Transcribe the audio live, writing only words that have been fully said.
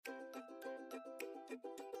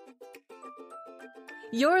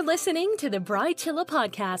You're listening to the Bridechilla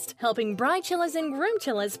podcast, helping bridechillas and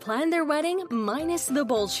groomchillas plan their wedding minus the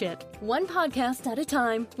bullshit. One podcast at a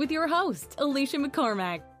time with your host, Alicia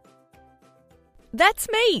McCormack. That's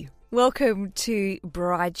me. Welcome to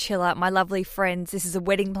Bridechilla, my lovely friends. This is a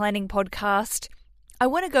wedding planning podcast. I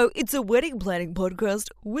want to go, it's a wedding planning podcast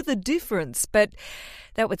with a difference, but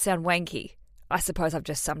that would sound wanky. I suppose I've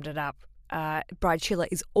just summed it up. Bridechilla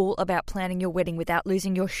is all about planning your wedding without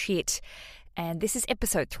losing your shit. And this is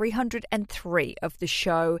episode 303 of the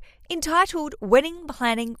show, entitled Wedding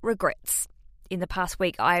Planning Regrets. In the past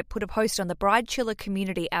week, I put a post on the Bridechilla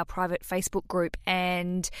community, our private Facebook group,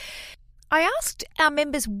 and I asked our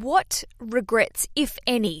members what regrets, if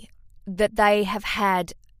any, that they have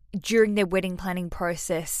had during their wedding planning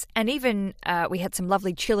process. And even we had some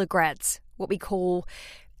lovely chiller grads, what we call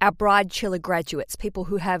our Bridechilla graduates, people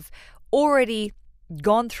who have already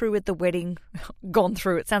gone through with the wedding,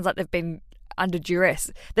 it sounds like they've been under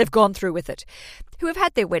duress. They've gone through with it, who have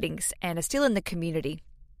had their weddings and are still in the community,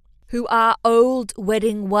 who are old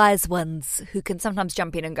wedding wise ones, who can sometimes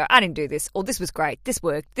jump in and go, I didn't do this, or this was great, this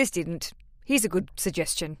worked, this didn't. Here's a good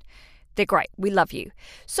suggestion. They're great. We love you.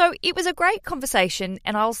 So it was a great conversation,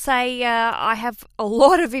 and I'll say I have a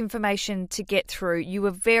lot of information to get through. You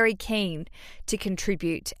were very keen to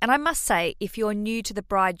contribute. And I must say, if you're new to the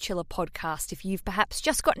Bridechilla podcast, if you've perhaps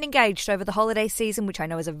just gotten engaged over the holiday season, which I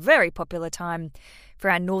know is a very popular time for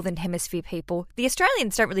our Northern Hemisphere people, the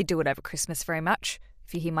Australians don't really do it over Christmas very much.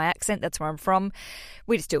 If you hear my accent, that's where I'm from.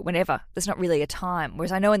 We just do it whenever. There's not really a time.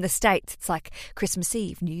 Whereas I know in the States, it's like Christmas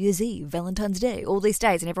Eve, New Year's Eve, Valentine's Day, all these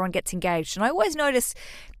days, and everyone gets engaged. And I always notice,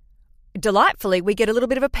 delightfully, we get a little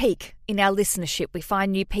bit of a peak in our listenership. We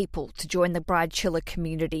find new people to join the Bridechilla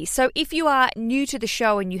community. So if you are new to the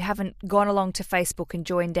show and you haven't gone along to Facebook and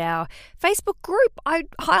joined our Facebook group, I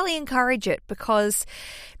highly encourage it, because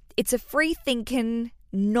it's a free-thinking,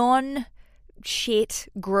 non-shit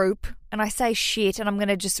group. And I say shit, and I'm going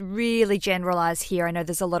to just really generalise here. I know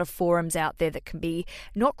there's a lot of forums out there that can be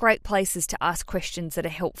not great places to ask questions that are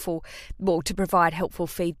helpful, well, to provide helpful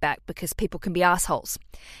feedback, because people can be assholes.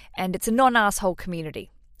 And it's a non-asshole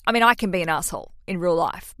community. I mean, I can be an asshole in real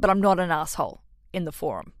life, but I'm not an asshole in the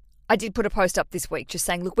forum. I did put a post up this week just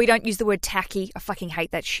saying, look, we don't use the word tacky. I fucking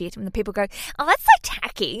hate that shit. And the people go, oh, that's so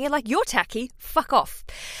tacky. And you're like, you're tacky. Fuck off.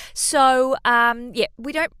 So, yeah,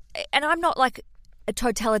 we don't, and I'm not like a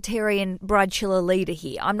totalitarian Bridechilla leader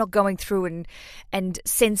here. I'm not going through and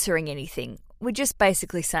censoring anything. We're just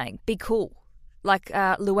basically saying, be cool. Like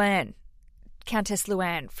Luann, Countess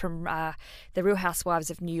Luann from The Real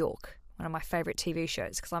Housewives of New York, one of my favourite TV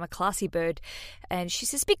shows, because I'm a classy bird. And she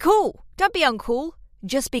says, be cool. Don't be uncool.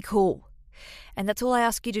 Just be cool. And that's all I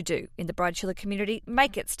ask you to do in the Bridechilla community.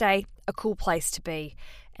 Make it stay a cool place to be,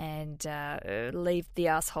 and leave the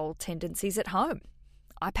asshole tendencies at home.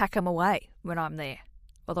 I pack them away when I'm there.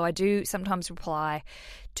 Although I do sometimes reply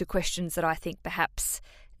to questions that I think perhaps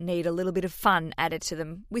need a little bit of fun added to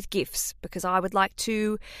them with GIFs, because I would like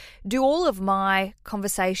to do all of my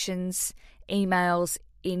conversations, emails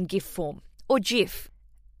in GIF form, or GIF.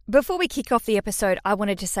 Before we kick off the episode, I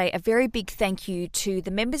wanted to say a very big thank you to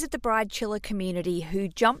the members of the Bridechilla community who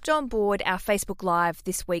jumped on board our Facebook Live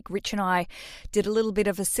this week. Rich and I did a little bit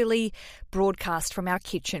of a silly broadcast from our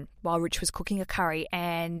kitchen while Rich was cooking a curry,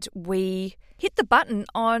 and we hit the button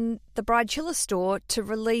on the Bridechilla store to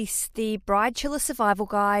release the Bridechilla Survival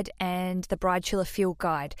Guide and the Bridechilla Field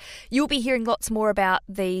Guide. You'll be hearing lots more about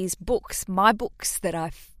these books, my books that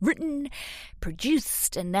I've written,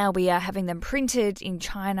 produced, and now we are having them printed in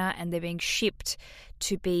China, and they're being shipped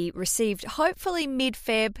to be received hopefully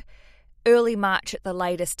mid-Feb, early March at the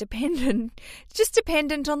latest, dependent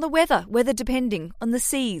on the weather depending on the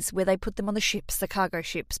seas where they put them on the ships, the cargo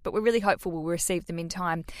ships. But we're really hopeful we'll receive them in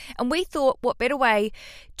time. And we thought, what better way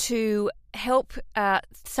to help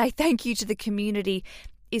say thank you to the community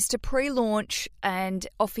is to pre-launch and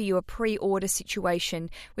offer you a pre-order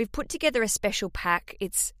situation. We've put together a special pack.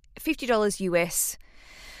 It's $50 US.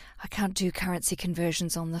 I can't do currency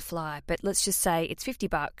conversions on the fly, but let's just say it's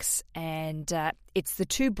 $50, and it's the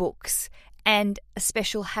 2 books and a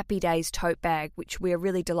special Happy Days tote bag, which we're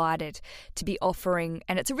really delighted to be offering.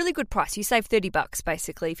 And it's a really good price. You save $30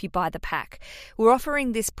 basically if you buy the pack. We're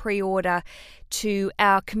offering this pre-order to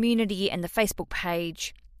our community and the Facebook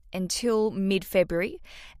page until mid-February.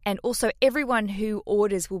 And also everyone who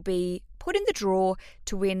orders will be put in the draw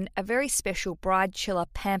to win a very special Bridechilla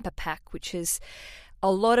Pamper Pack, which is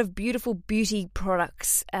a lot of beautiful beauty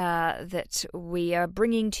products that we are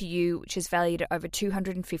bringing to you, which is valued at over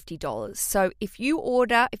 $250. So if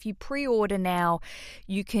you pre-order now,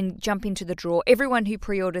 you can jump into the draw. Everyone who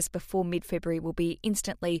pre-orders before mid-February will be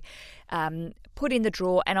instantly put in the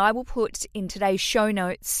draw, and I will put in today's show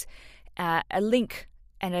notes a link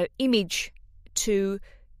and an image to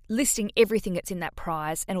listing everything that's in that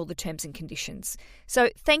prize and all the terms and conditions. So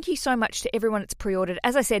thank you so much to everyone that's pre-ordered.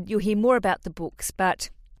 As I said, you'll hear more about the books, but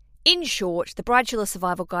in short, the Bridezilla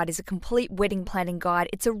Survival Guide is a complete wedding planning guide.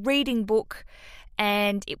 It's a reading book,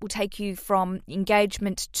 and it will take you from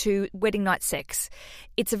engagement to wedding night sex.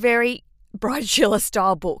 It's a very Bridezilla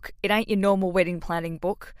style book. It ain't your normal wedding planning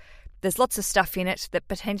book. There's lots of stuff in it that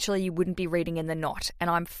potentially you wouldn't be reading in the knot, and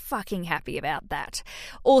I'm fucking happy about that.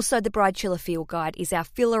 Also, the Bridezilla Field Guide is our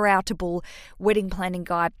filler-outable wedding planning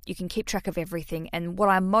guide. You can keep track of everything, and what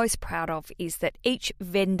I'm most proud of is that each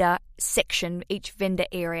vendor section, each vendor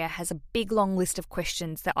area has a big long list of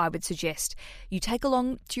questions that I would suggest you take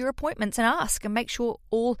along to your appointments and ask and make sure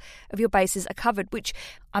all of your bases are covered, which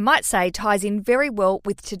I might say ties in very well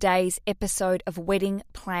with today's episode of Wedding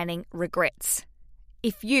Planning Regrets.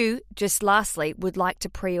 If you, just lastly, would like to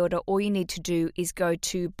pre-order, all you need to do is go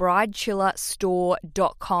to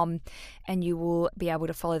bridechillerstore.com and you will be able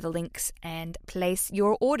to follow the links and place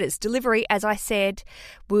your orders. Delivery, as I said,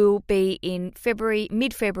 will be in February,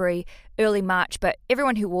 mid-February, early March, but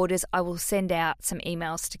everyone who orders, I will send out some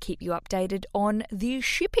emails to keep you updated on the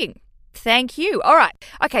shipping. Thank you. All right.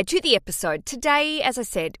 Okay, to the episode. Today, as I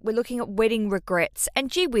said, we're looking at wedding regrets.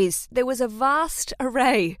 And gee whiz, there was a vast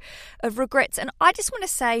array of regrets. And I just want to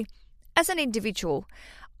say, as an individual,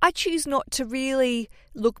 I choose not to really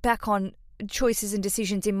look back on choices and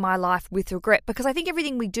decisions in my life with regret, because I think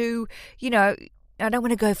everything we do, I don't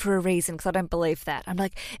want to go for a reason, because I don't believe that. I'm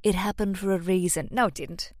like, it happened for a reason. No, it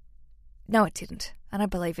didn't. I don't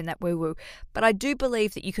believe in that woo-woo. But I do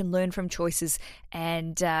believe that you can learn from choices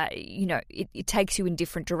and, it takes you in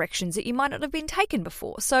different directions that you might not have been taken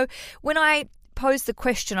before. So when I posed the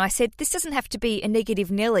question, I said, this doesn't have to be a negative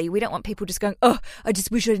Nelly. We don't want people just going, oh, I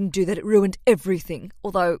just wish I didn't do that. It ruined everything.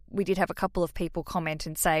 Although we did have a couple of people comment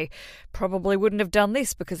and say, probably wouldn't have done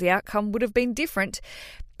this because the outcome would have been different.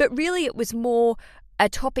 But really it was more a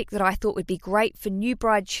topic that I thought would be great for new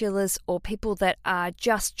bride chillers or people that are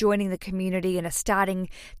just joining the community and are starting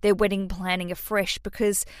their wedding planning afresh,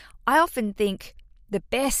 because I often think the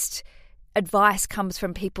best advice comes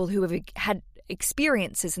from people who have had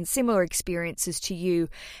experiences and similar experiences to you,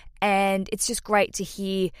 and it's just great to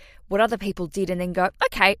hear what other people did and then go,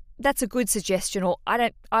 okay, that's a good suggestion, or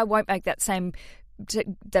I won't make that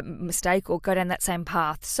mistake or go down that same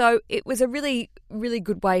path. So it was a really, really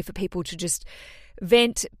good way for people to just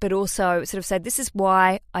vent, but also sort of say, this is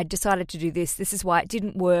why I decided to do this is why it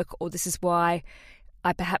didn't work, or this is why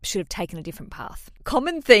I perhaps should have taken a different path.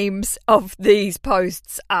 Common themes of these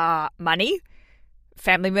posts are money,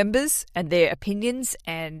 family members and their opinions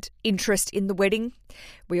and interest in the wedding.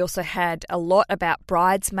 We also had a lot about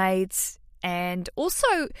bridesmaids, and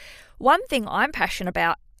also one thing I'm passionate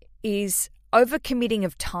about is overcommitting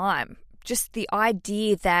of time. Just the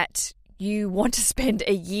idea that you want to spend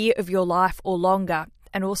a year of your life or longer,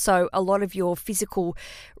 and also a lot of your physical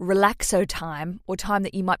relaxo time or time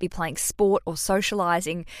that you might be playing sport or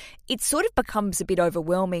socializing, it sort of becomes a bit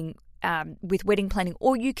overwhelming with wedding planning,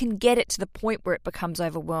 or you can get it to the point where it becomes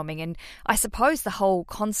overwhelming. And I suppose the whole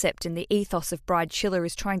concept and the ethos of Bridezilla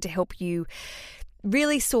is trying to help you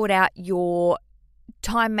really sort out your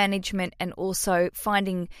time management and also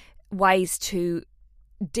finding ways to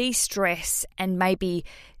de-stress and maybe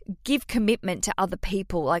give commitment to other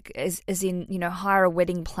people, like as in, hire a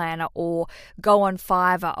wedding planner or go on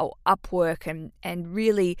Fiverr or Upwork and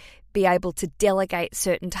really be able to delegate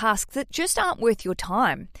certain tasks that just aren't worth your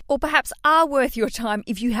time, or perhaps are worth your time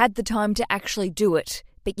if you had the time to actually do it,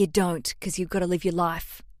 but you don't because you've got to live your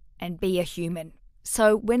life and be a human.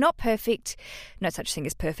 So we're not perfect. No such thing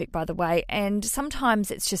as perfect, by the way. And sometimes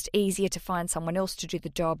it's just easier to find someone else to do the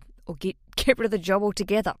job, or get rid of the job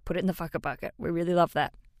altogether. Put it in the fucker bucket. We really love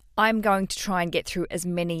that. I'm going to try and get through as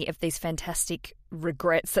many of these fantastic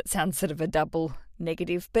regrets. That sounds sort of a double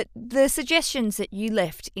negative, but the suggestions that you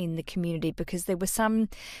left in the community, because there were some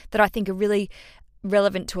that I think are really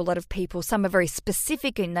relevant to a lot of people. Some are very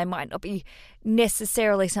specific and they might not be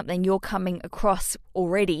necessarily something you're coming across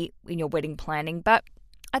already in your wedding planning, but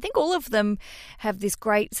I think all of them have this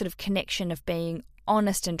great sort of connection of being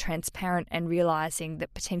honest and transparent and realising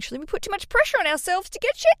that potentially we put too much pressure on ourselves to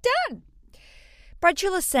get shit done.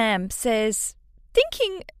 Bridezilla Sam says,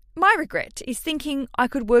 my regret is thinking I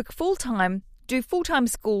could work full-time, do full-time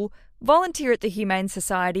school, volunteer at the Humane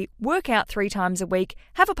Society, work out 3 times a week,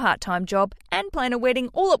 have a part-time job, and plan a wedding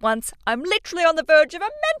all at once. I'm literally on the verge of a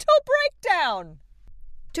mental breakdown.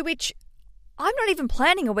 To which, I'm not even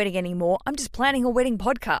planning a wedding anymore. I'm just planning a wedding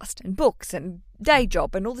podcast and books and day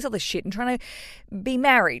job and all this other shit and trying to be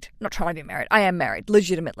married. Not trying to be married. I am married,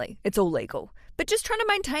 legitimately. It's all legal. But just trying to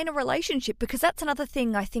maintain a relationship, because that's another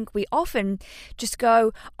thing I think we often just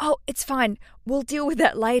go, oh, it's fine, we'll deal with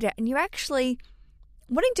that later. And you're actually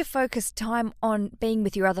wanting to focus time on being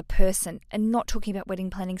with your other person and not talking about wedding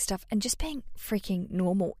planning stuff and just being freaking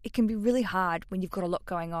normal. It can be really hard when you've got a lot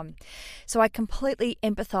going on. So I completely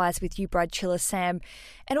empathise with you, Bride Chiller Sam.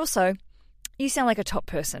 And also, you sound like a top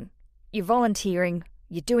person. You're volunteering,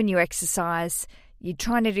 you're doing your exercise, you're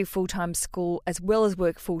trying to do full-time school as well as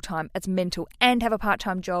work full-time as mental and have a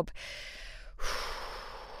part-time job.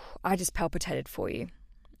 I just palpitated for you.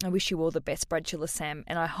 I wish you all the best, Bride Chiller Sam,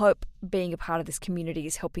 and I hope being a part of this community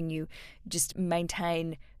is helping you just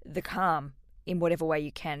maintain the calm in whatever way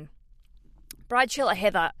you can. Bride Chiller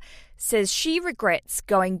Heather says she regrets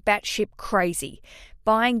going batshit crazy,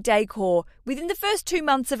 buying decor within the first 2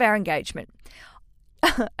 months of our engagement.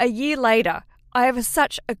 A year later, I have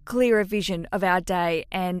such a clearer vision of our day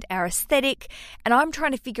and our aesthetic, and I'm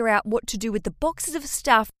trying to figure out what to do with the boxes of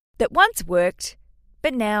stuff that once worked,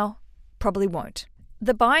 but now probably won't.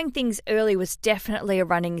 The buying things early was definitely a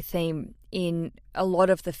running theme in a lot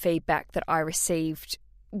of the feedback that I received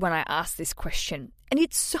when I asked this question. And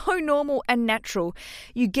it's so normal and natural.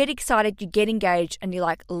 You get excited, you get engaged, and you're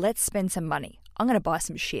like, let's spend some money. I'm going to buy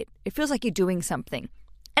some shit. It feels like you're doing something.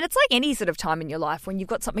 And it's like any sort of time in your life when you've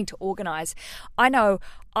got something to organise. I know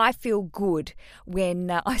I feel good when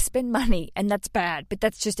I spend money, and that's bad, but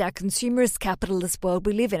that's just our consumerist capitalist world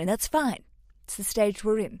we live in, and that's fine. It's the stage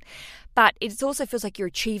we're in. But it also feels like you're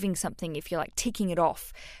achieving something if you're like ticking it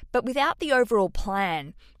off. But without the overall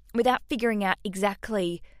plan, without figuring out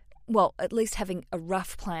exactly, well, at least having a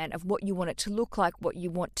rough plan of what you want it to look like, what you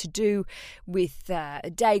want to do with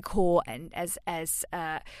decor, and as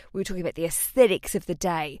we were talking about the aesthetics of the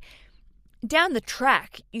day, down the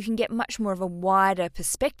track you can get much more of a wider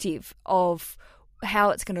perspective of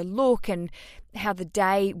how it's going to look and how the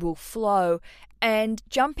day will flow. And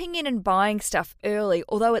jumping in and buying stuff early,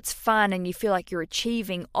 although it's fun and you feel like you're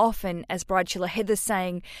achieving, often, as Bride Chiller Heather's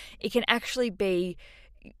saying, it can actually be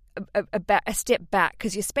a step back,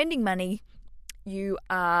 because you're spending money, you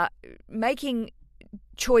are making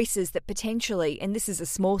choices that potentially, and this is a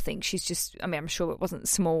small thing, I'm sure it wasn't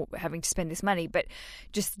small having to spend this money, but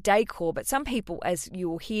just decor. But some people, as you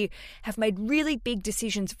will hear, have made really big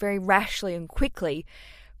decisions very rashly and quickly,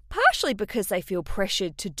 partially because they feel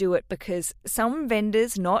pressured to do it, because some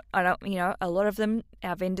vendors, a lot of them,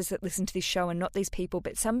 our vendors that listen to this show are not these people,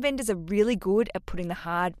 but some vendors are really good at putting the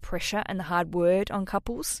hard pressure and the hard word on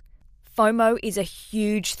couples. FOMO is a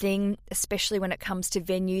huge thing, especially when it comes to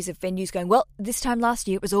venues, of venues going, well, this time last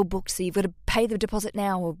year it was all booked, so you've got to pay the deposit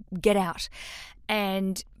now or get out.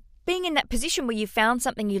 And being in that position where you found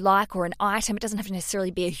something you like, or an item, it doesn't have to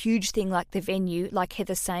necessarily be a huge thing like the venue, like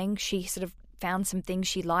Heather's saying, she sort of found some things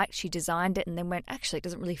she liked, she designed it, and then went, actually, it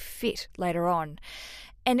doesn't really fit later on.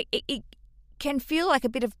 And it can feel like a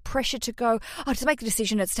bit of pressure to go, oh, just make the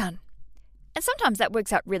decision, it's done. And sometimes that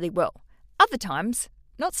works out really well. Other times,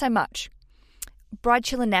 not so much. Bride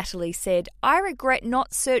Chiller Natalie said, I regret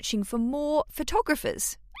not searching for more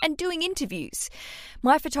photographers and doing interviews.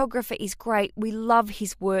 My photographer is great. We love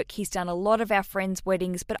his work. He's done a lot of our friends'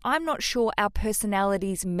 weddings, but I'm not sure our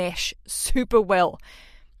personalities mesh super well.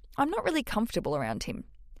 I'm not really comfortable around him.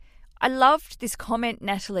 I loved this comment,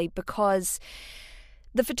 Natalie, because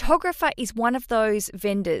the photographer is one of those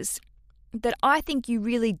vendors that I think you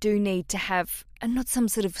really do need to have, and not some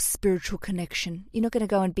sort of spiritual connection. You're not going to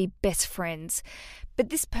go and be best friends, but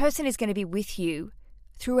this person is going to be with you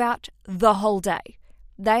throughout the whole day.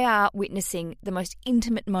 They are witnessing the most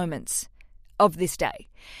intimate moments of this day.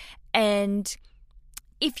 And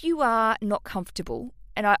if you are not comfortable,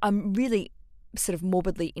 and I'm really sort of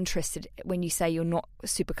morbidly interested when you say you're not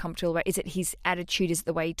super comfortable about, is it his attitude, is it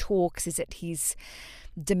the way he talks, is it his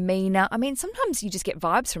demeanor? I mean, sometimes you just get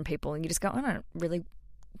vibes from people and you just go, I don't really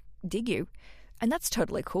dig you. And that's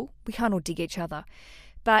totally cool. We can't all dig each other.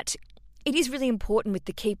 But it is really important with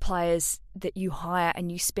the key players that you hire and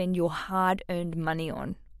you spend your hard-earned money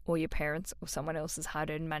on, or your parents or someone else's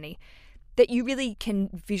hard-earned money, that you really can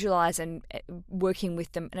visualize and working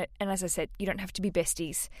with them. And as I said, you don't have to be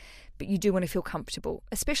besties, but you do want to feel comfortable,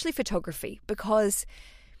 especially photography, because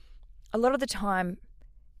a lot of the time,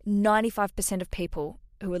 95% of people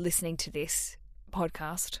who are listening to this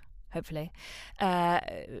podcast, hopefully, are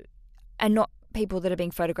not people that are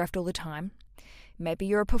being photographed all the time. Maybe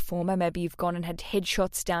you're a performer, maybe you've gone and had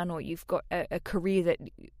headshots done, or you've got a career that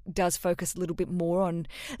does focus a little bit more on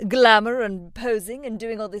glamour and posing and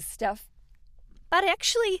doing all this stuff. But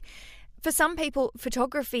actually, for some people,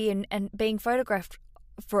 photography and being photographed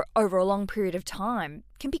for over a long period of time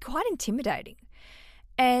can be quite intimidating.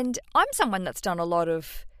 And I'm someone that's done a lot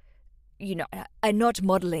of, not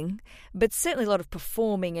modelling, but certainly a lot of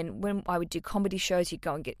performing. And when I would do comedy shows, you'd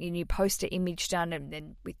go and get your new poster image done, and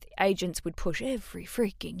then with agents would push every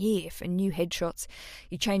freaking year for new headshots.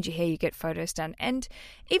 You change your hair, you get photos done. And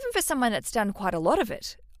even for someone that's done quite a lot of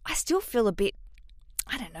it, I still feel a bit,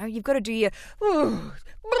 I don't know, you've got to do your,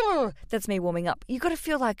 that's me warming up. You've got to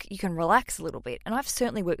feel like you can relax a little bit. And I've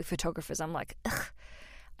certainly worked with photographers. I'm like, ugh,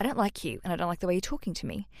 I don't like you, and I don't like the way you're talking to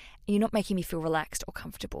me, and you're not making me feel relaxed or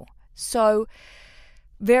comfortable. So,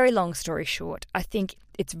 very long story short, I think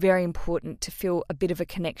it's very important to feel a bit of a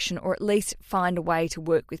connection, or at least find a way to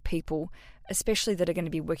work with people, especially that are going to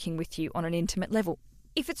be working with you on an intimate level.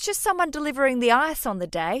 If it's just someone delivering the ice on the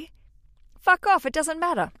day, fuck off, it doesn't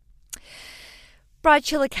matter. Bride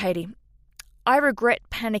Chiller Katie, I regret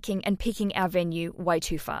panicking and picking our venue way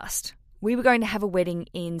too fast. We were going to have a wedding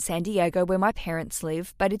in San Diego where my parents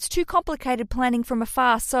live, but it's too complicated planning from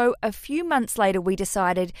afar, so a few months later we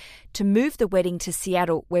decided to move the wedding to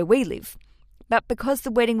Seattle where we live. But because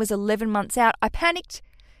the wedding was 11 months out, I panicked,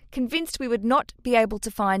 convinced we would not be able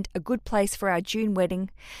to find a good place for our June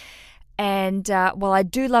wedding. And while I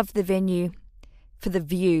do love the venue for the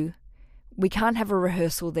view, we can't have a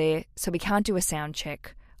rehearsal there, so we can't do a sound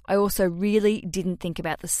check. I also really didn't think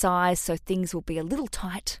about the size, so things will be a little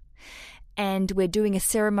tight. And we're doing a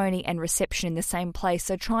ceremony and reception in the same place,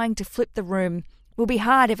 so trying to flip the room will be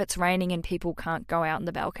hard if it's raining and people can't go out on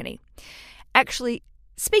the balcony. Actually,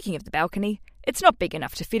 speaking of the balcony, it's not big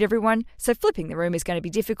enough to fit everyone, so flipping the room is going to be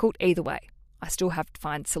difficult either way. I still have to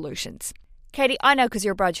find solutions. Katie, I know because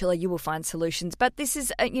you're a bride chiller, you will find solutions, but this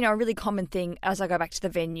is a really common thing as I go back to the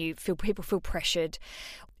venue. People feel pressured.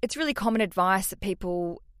 It's really common advice that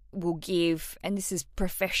people will give, and this is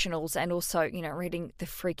professionals and also, reading The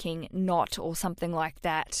Freaking Knot or something like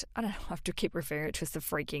that. I don't know, I have to keep referring it to as The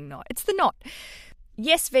Freaking Knot. It's the knot.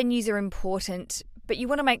 Yes, venues are important, but you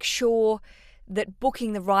want to make sure that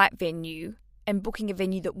booking the right venue and booking a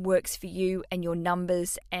venue that works for you and your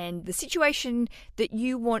numbers and the situation that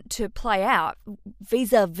you want to play out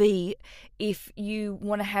vis-a-vis. If you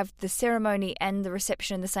want to have the ceremony and the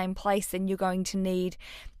reception in the same place, then you're going to need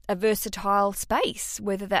a versatile space,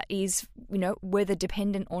 whether that is, weather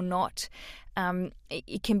dependent or not.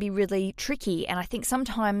 It can be really tricky. And I think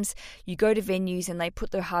sometimes you go to venues and they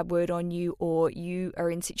put the hard word on you, or you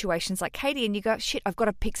are in situations like Katie and you go, shit, I've got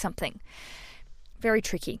to pick something. Very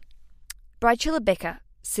tricky. Bride Chiller Becca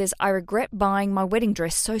says, I regret buying my wedding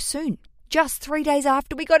dress so soon, just 3 days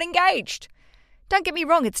after we got engaged. Don't get me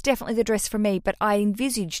wrong, it's definitely the dress for me, but I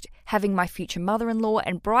envisaged having my future mother-in-law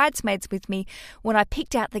and bridesmaids with me when I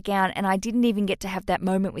picked out the gown, and I didn't even get to have that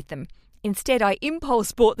moment with them. Instead, I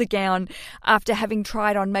impulse bought the gown after having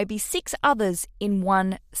tried on maybe 6 others in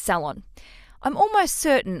one salon. I'm almost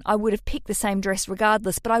certain I would have picked the same dress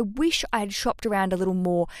regardless, but I wish I had shopped around a little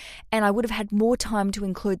more and I would have had more time to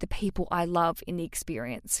include the people I love in the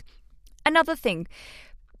experience. Another thing,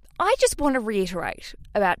 I just want to reiterate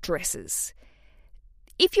about dresses.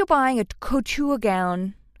 If you're buying a couture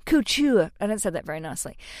gown, I don't say that very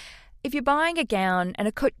nicely. If you're buying a gown, and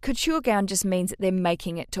a couture gown just means that they're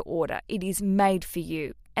making it to order. It is made for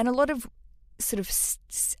you. And a lot of I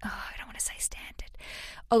don't want to say standard.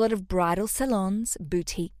 A lot of bridal salons,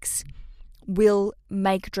 boutiques, will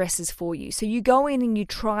make dresses for you. So you go in and you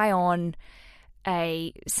try on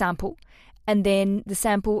a sample, and then the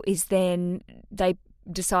sample is then they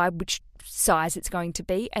decide which size it's going to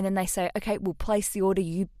be, and then they say, okay, we'll place the order,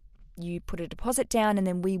 you put a deposit down, and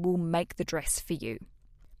then we will make the dress for you.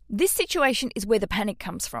 This situation is where the panic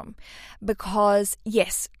comes from, because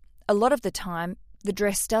yes, a lot of the time the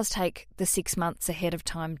dress does take the 6 months ahead of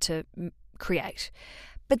time to create,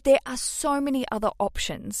 but there are so many other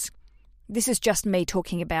options. This is just me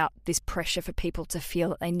talking about this pressure for people to feel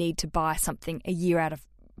that they need to buy something a year out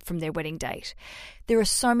from their wedding date. There are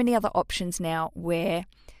so many other options now where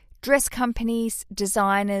dress companies,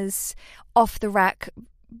 designers, off-the-rack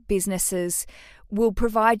businesses will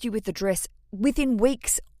provide you with the dress within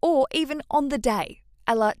weeks or even on the day,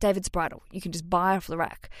 a la David's Bridal. You can just buy off the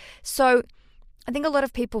rack. So I think a lot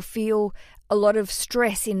of people feel a lot of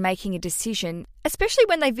stress in making a decision, especially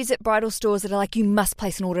when they visit bridal stores that are like, you must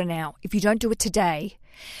place an order now. If you don't do it today,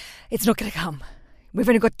 it's not going to come. We've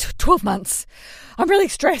only got 12 months. I'm really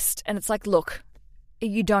stressed. And it's like, look,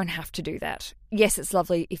 you don't have to do that. Yes, it's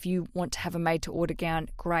lovely if you want to have a made-to-order gown,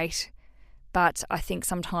 great. but I think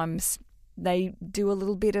sometimes they do a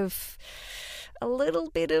little bit of,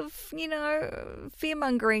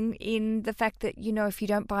 fear-mongering in the fact that, if you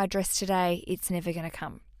don't buy a dress today, it's never going to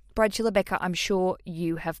come. Bridechilla Becca, I'm sure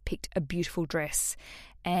you have picked a beautiful dress.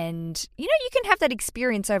 And, you can have that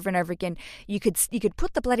experience over and over again. You could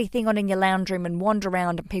put the bloody thing on in your lounge room and wander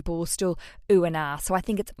around and people will still ooh and ah. So I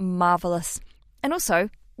think it's marvellous. And also,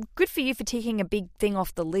 good for you for ticking a big thing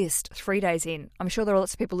off the list 3 days in. I'm sure there are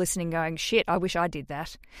lots of people listening going, shit, I wish I did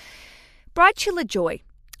that. Bridechilla Joy.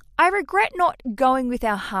 I regret not going with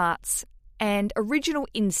our hearts and original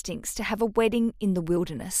instincts to have a wedding in the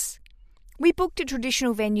wilderness. We booked a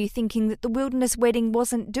traditional venue thinking that the wilderness wedding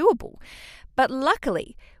wasn't doable. But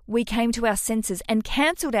luckily, we came to our senses and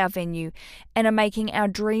cancelled our venue and are making our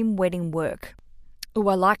dream wedding work. Oh,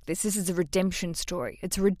 I like this. This is a redemption story.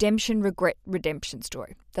 It's a redemption, regret, redemption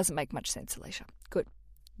story. Doesn't make much sense, Alicia. Good.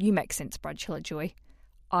 You make sense, Bridechilla Joy.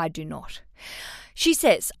 I do not. She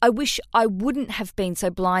says, I wish I wouldn't have been so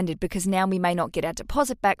blinded because now we may not get our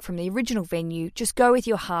deposit back from the original venue. Just go with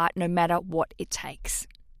your heart no matter what it takes.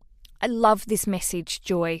 I love this message,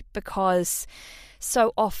 Joy, because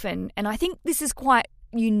so often, and I think this is quite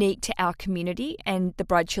unique to our community and the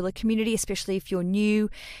Bridechilla community, especially if you're new.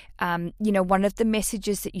 One of the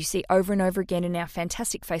messages that you see over and over again in our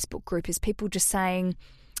fantastic Facebook group is people just saying,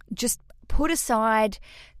 just put aside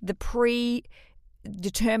the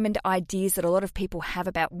predetermined ideas that a lot of people have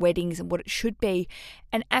about weddings and what it should be,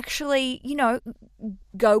 and actually,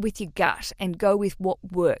 go with your gut and go with what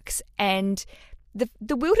works. And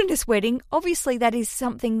the wilderness wedding, obviously that is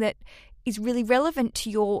something that is really relevant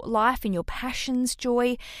to your life and your passions,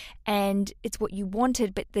 Joy, and it's what you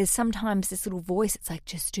wanted, but there's sometimes this little voice, it's like,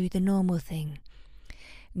 just do the normal thing.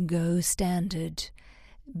 Go standard.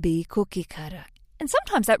 Be cookie cutter. And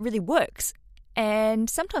sometimes that really works, and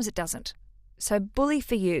sometimes it doesn't. So bully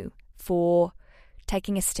for you for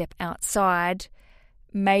taking a step outside,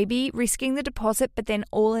 maybe risking the deposit, but then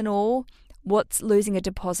all in all, what's losing a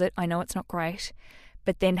deposit? I know it's not great,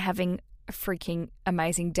 but then having a freaking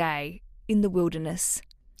amazing day in the wilderness.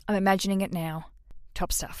 I'm imagining it now.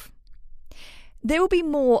 Top stuff. There will be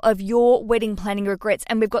more of your wedding planning regrets,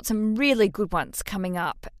 and we've got some really good ones coming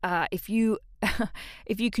up. If you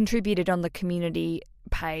contributed on the community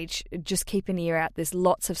page, just keep an ear out. There's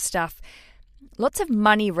lots of stuff. Lots of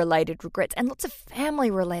money-related regrets and lots of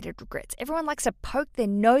family-related regrets. Everyone likes to poke their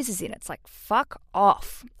noses in. It's like, fuck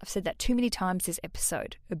off. I've said that too many times this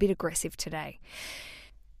episode. A bit aggressive today.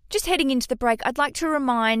 Just heading into the break, I'd like to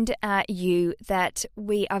remind you that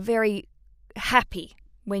we are very happy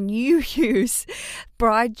when you use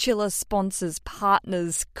Bridechilla sponsors,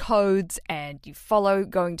 partners, codes, and you follow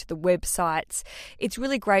going to the websites. It's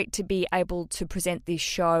really great to be able to present this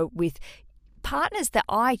show with partners that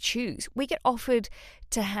I choose. We get offered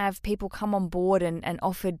to have people come on board and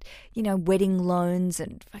offered, wedding loans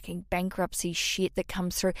and fucking bankruptcy shit that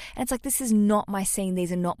comes through. And it's like, this is not my scene.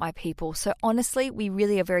 These are not my people. So honestly, we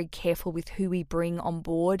really are very careful with who we bring on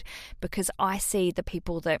board, because I see the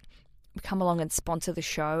people that come along and sponsor the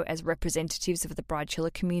show as representatives of the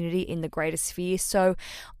Bridechilla community in the greater sphere. So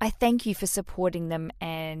I thank you for supporting them,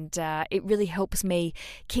 and it really helps me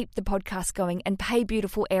keep the podcast going and pay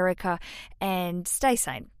beautiful Erica and stay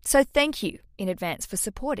sane. So thank you in advance for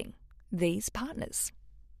supporting these partners.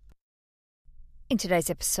 In today's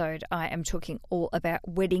episode, I am talking all about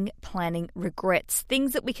wedding planning regrets,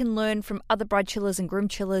 things that we can learn from other Bridechillas and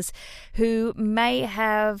Groomchillas who may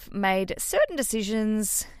have made certain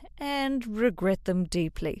decisions and regret them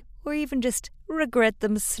deeply, or even just regret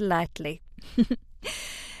them slightly.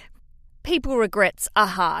 People regrets are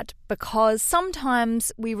hard because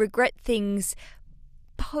sometimes we regret things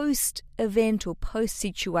post-event or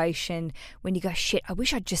post-situation when you go, shit, I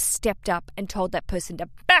wish I'd just stepped up and told that person to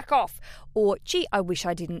back off, or gee, I wish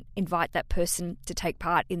I didn't invite that person to take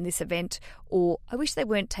part in this event, or I wish they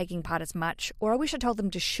weren't taking part as much, or I wish I told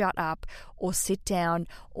them to shut up or sit down,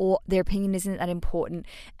 or their opinion isn't that important.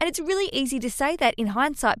 And it's really easy to say that in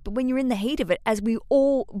hindsight, but when you're in the heat of it, as we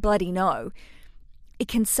all bloody know, it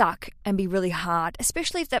can suck and be really hard,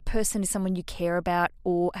 especially if that person is someone you care about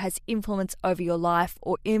or has influence over your life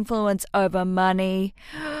or influence over money.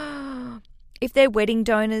 If they're wedding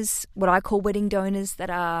donors, what I call wedding donors, that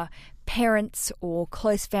are parents or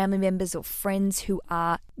close family members or friends who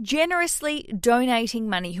are generously donating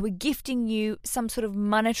money, who are gifting you some sort of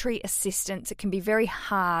monetary assistance, it can be very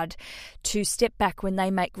hard to step back when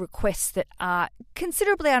they make requests that are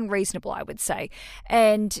considerably unreasonable, I would say,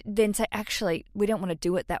 and then say, actually, we don't want to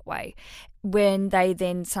do it that way, when they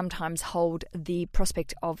then sometimes hold the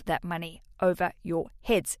prospect of that money over your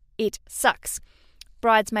heads. It sucks.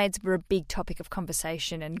 Bridesmaids were a big topic of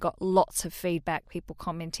conversation and got lots of feedback, people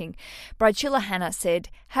commenting. Bridezilla Hannah said,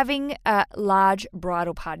 having a large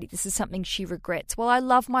bridal party, this is something she regrets. While I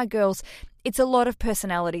love my girls, it's a lot of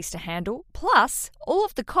personalities to handle, plus all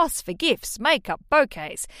of the costs for gifts, makeup,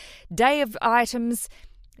 bouquets, day of items,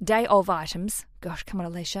 gosh, come on,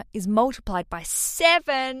 Alicia, is multiplied by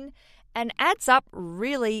 7 and adds up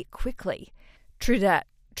really quickly. True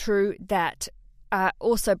that.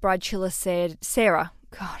 Also, Bridezilla said, Sarah,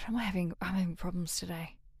 God, I'm having problems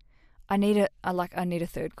today. I need a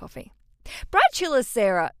third coffee. Bridezilla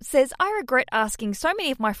Sarah says, I regret asking so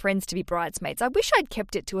many of my friends to be bridesmaids. I wish I'd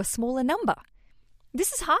kept it to a smaller number.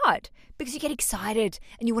 This is hard because you get excited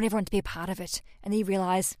and you want everyone to be a part of it, and then you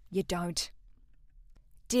realise you don't.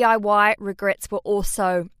 DIY regrets were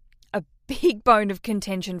also a big bone of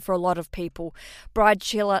contention for a lot of people.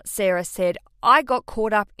 Bridezilla Sarah said, I got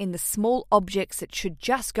caught up in the small objects that should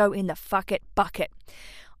just go in the fuck it bucket.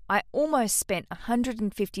 I almost spent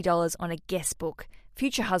 $150 on a guest book.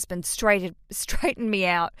 Future husband straightened me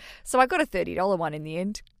out, so I got a $30 one in the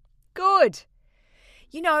end. Good.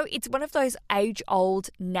 You know, it's one of those age-old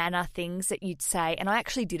nana things that you'd say, and I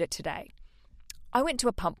actually did it today. I went to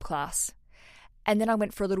a pump class, and then I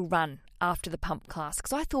went for a little run after the pump class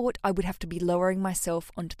because I thought I would have to be lowering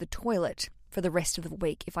myself onto the toilet for the rest of the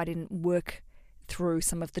week if I didn't work through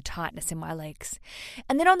some of the tightness in my legs.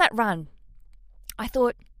 And then on that run, I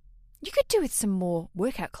thought, you could do with some more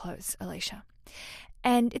workout clothes, Alicia.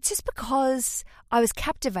 And it's just because I was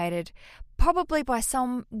captivated probably by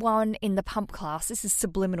someone in the pump class. This is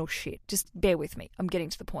subliminal shit. Just bear with me. I'm getting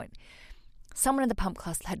to the point. Someone in the pump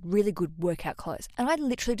class had really good workout clothes. And I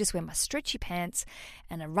literally just wear my stretchy pants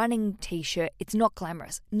and a running t-shirt. It's not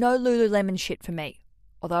glamorous. No Lululemon shit for me.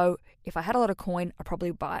 Although, if I had a lot of coin, I'd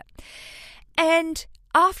probably buy it. And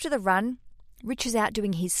after the run, Rich is out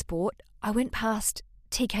doing his sport. I went past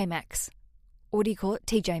TK Maxx. What do you call it?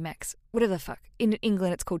 TJ Maxx. Whatever the fuck. In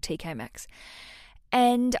England, it's called TK Maxx.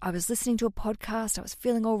 And I was listening to a podcast. I was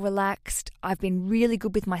feeling all relaxed. I've been really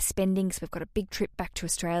good with my spending, so we've got a big trip back to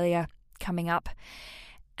Australia coming up.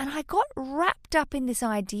 And I got wrapped up in this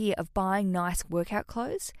idea of buying nice workout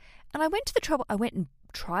clothes. And I went to the trouble. I went and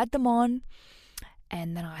tried them on.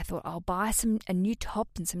 And then I thought, I'll buy a new top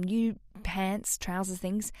and some new pants, trousers,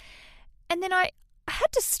 things. And then I had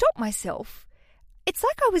to stop myself. It's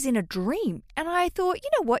like I was in a dream. And I thought, you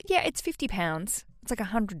know what? Yeah, it's £50. It's like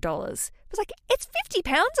 $100. I was like, it's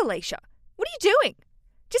 £50, Alicia. What are you doing?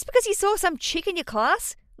 Just because you saw some chick in your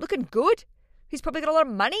class looking good, who's probably got a lot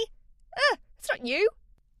of money? It's not you.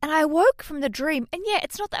 And I awoke from the dream, and yeah,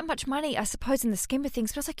 it's not that much money, I suppose, in the scheme of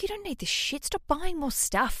things, but I was like, you don't need this shit. Stop buying more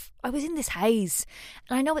stuff. I was in this haze,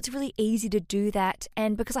 and I know it's really easy to do that,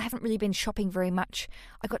 and because I haven't really been shopping very much,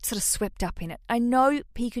 I got sort of swept up in it. I know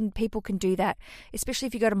people can do that, especially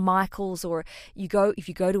if you go to Michael's or if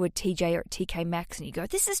you go to a TJ or a TK Maxx and you go,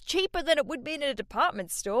 this is cheaper than it would be in a department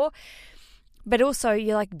store. But also,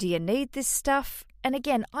 you're like, do you need this stuff? And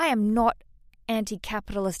again, I am not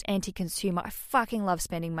anti-capitalist, anti-consumer. I fucking love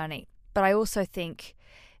spending money. But I also think,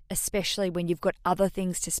 especially when you've got other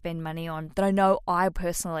things to spend money on that I know I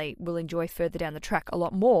personally will enjoy further down the track a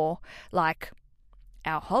lot more, like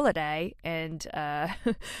our holiday and,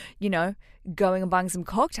 going and buying some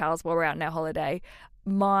cocktails while we're out on our holiday,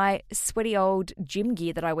 my sweaty old gym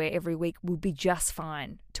gear that I wear every week will be just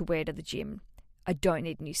fine to wear to the gym. I don't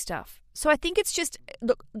need new stuff. So I think it's just,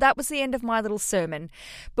 look, that was the end of my little sermon.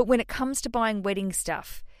 But when it comes to buying wedding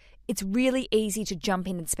stuff, it's really easy to jump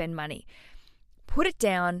in and spend money. Put it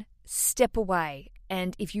down, step away,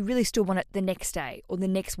 and if you really still want it the next day or the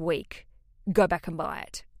next week, go back and buy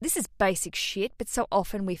it. This is basic shit, but so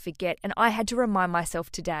often we forget, and I had to remind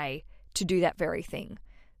myself today to do that very thing.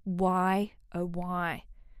 Why, oh why,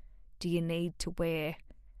 do you need to wear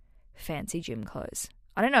fancy gym clothes?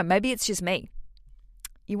 I don't know, maybe it's just me.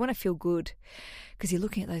 You want to feel good because you're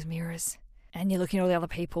looking at those mirrors and you're looking at all the other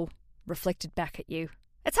people reflected back at you.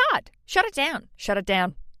 It's hard. Shut it down. Shut it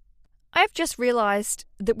down. I have just realised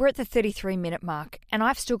that we're at the 33-minute mark and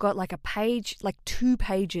I've still got like 2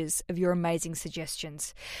 pages of your amazing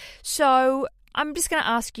suggestions. So I'm just going to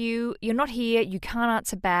ask you, you're not here, you can't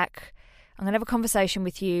answer back. I'm going to have a conversation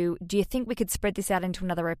with you. Do you think we could spread this out into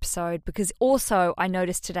another episode? Because also I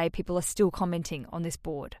noticed today people are still commenting on this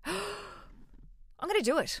board. I'm going to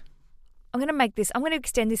do it. I'm going to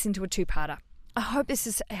extend this into a 2-parter. I hope this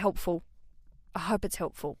is helpful. I hope it's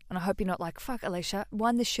helpful. And I hope you're not like, fuck, Alicia,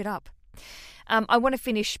 wind this shit up. I want to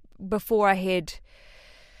finish before I head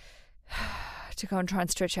to go and try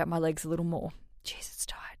and stretch out my legs a little more. Jeez, it's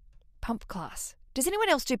tight. Pump class. Does anyone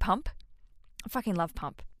else do pump? I fucking love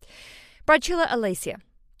pump. Bridezilla Alicia.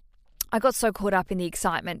 I got so caught up in the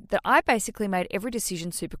excitement that I basically made every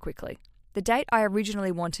decision super quickly. The date I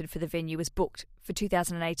originally wanted for the venue was booked for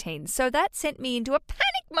 2018, so that sent me into a panic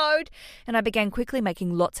mode, and I began quickly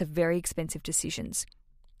making lots of very expensive decisions.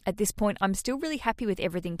 At this point, I'm still really happy with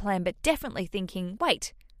everything planned, but definitely thinking,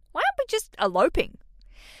 wait, why aren't we just eloping?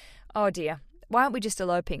 Oh dear, why aren't we just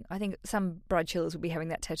eloping? I think some bride chillers will be having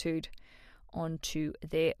that tattooed onto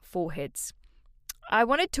their foreheads. I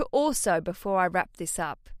wanted to also, before I wrap this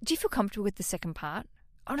up, do you feel comfortable with the second part?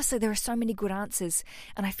 Honestly, there are so many good answers,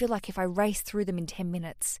 and I feel like if I race through them in 10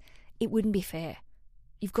 minutes, it wouldn't be fair.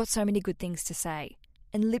 You've got so many good things to say,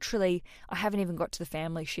 and literally, I haven't even got to the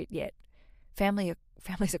family shit yet. Families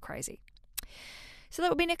are crazy. So that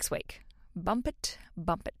will be next week. Bump it,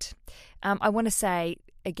 bump it. I want to say,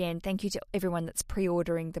 again, thank you to everyone that's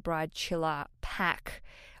pre-ordering the Bride Chiller pack.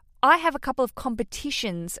 I have a couple of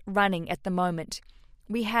competitions running at the moment.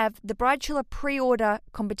 We have the Bride Chiller pre-order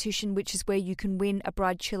competition, which is where you can win a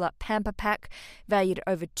Bride Chiller pamper pack valued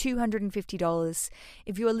at over $250.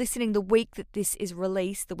 If you are listening the week that this is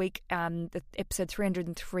released, the week that episode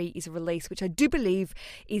 303 is released, which I do believe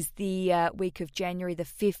is the week of January the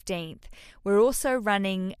 15th, we're also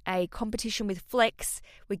running a competition with Flex.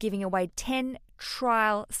 We're giving away 10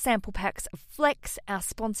 trial sample packs of Flex, our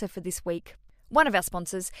sponsor for this week. One of our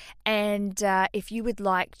sponsors, and if you would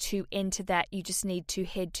like to enter that, you just need to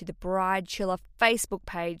head to the Bride Chiller Facebook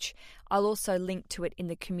page. I'll also link to it in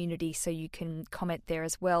the community so you can comment there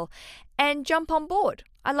as well and jump on board.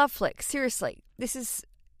 I love Flex, seriously. It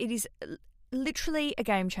is literally a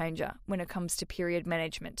game changer when it comes to period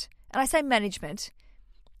management. And I say management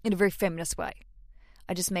in a very feminist way.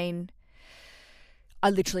 I just mean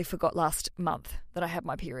I literally forgot last month that I had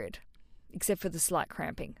my period, except for the slight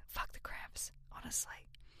cramping. Fuck the cramps. Honestly.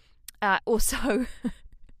 Also,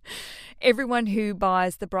 everyone who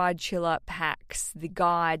buys the Bride Chiller packs, the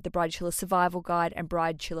guide, the Bride Chiller Survival Guide and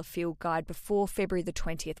Bride Chiller Field Guide before February the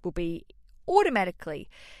 20th will be automatically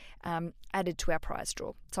added to our prize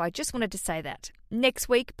draw. So I just wanted to say that. Next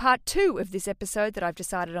week, part 2 of this episode that I've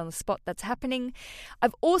decided on the spot that's happening.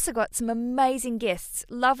 I've also got some amazing guests.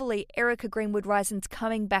 Lovely Erica Greenwood-Risen's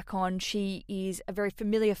coming back on. She is a very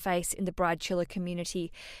familiar face in the Bride Chiller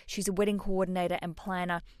community. She's a wedding coordinator and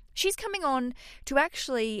planner. She's coming on to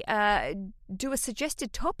actually do a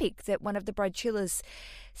suggested topic that one of the Bride Chillers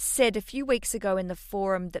said a few weeks ago in the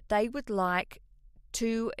forum that they would like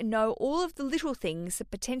to know all of the little things that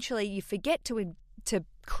potentially you forget to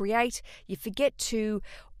create, you forget to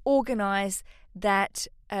organise that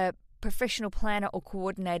a professional planner or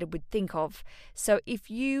coordinator would think of. So if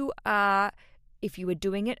you are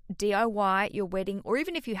doing it, DIY your wedding, or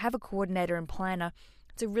even if you have a coordinator and planner,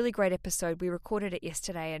 it's a really great episode. We recorded it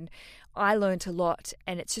yesterday and I learned a lot,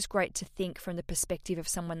 and it's just great to think from the perspective of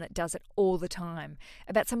someone that does it all the time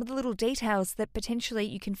about some of the little details that potentially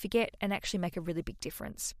you can forget and actually make a really big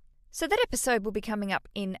difference. So that episode will be coming up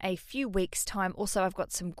in a few weeks' time. Also, I've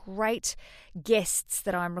got some great guests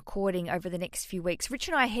that I'm recording over the next few weeks. Rich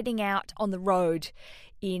and I are heading out on the road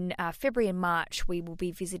in February and March. We will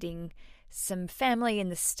be visiting some family in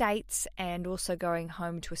the States and also going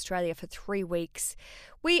home to Australia for 3 weeks.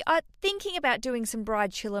 We are thinking about doing some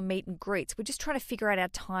Bride Chiller meet and greets. We're just trying to figure out our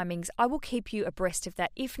timings. I will keep you abreast of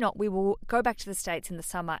that. If not, we will go back to the States in the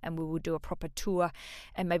summer and we will do a proper tour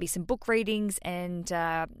and maybe some book readings and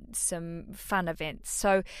some fun events.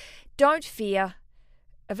 So don't fear.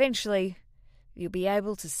 Eventually, you'll be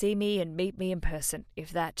able to see me and meet me in person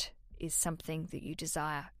if that is something that you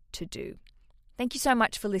desire to do. Thank you so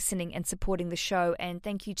much for listening and supporting the show, and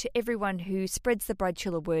thank you to everyone who spreads the Bride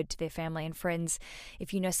Chiller word to their family and friends.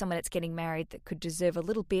 If you know someone that's getting married that could deserve a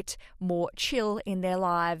little bit more chill in their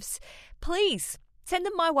lives, please send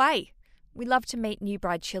them my way. We love to meet new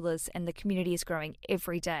Bride Chillers, and the community is growing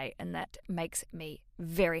every day, and that makes me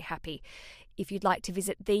very happy. If you'd like to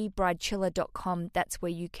visit thebridechiller.com, that's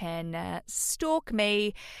where you can stalk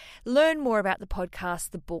me, learn more about the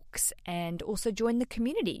podcast, the books, and also join the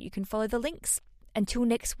community. You can follow the links. Until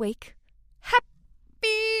next week, happy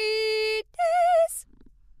days.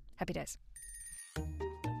 Happy days.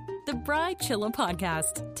 The Bride Chiller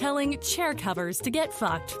Podcast, telling chair covers to get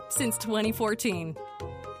fucked since 2014.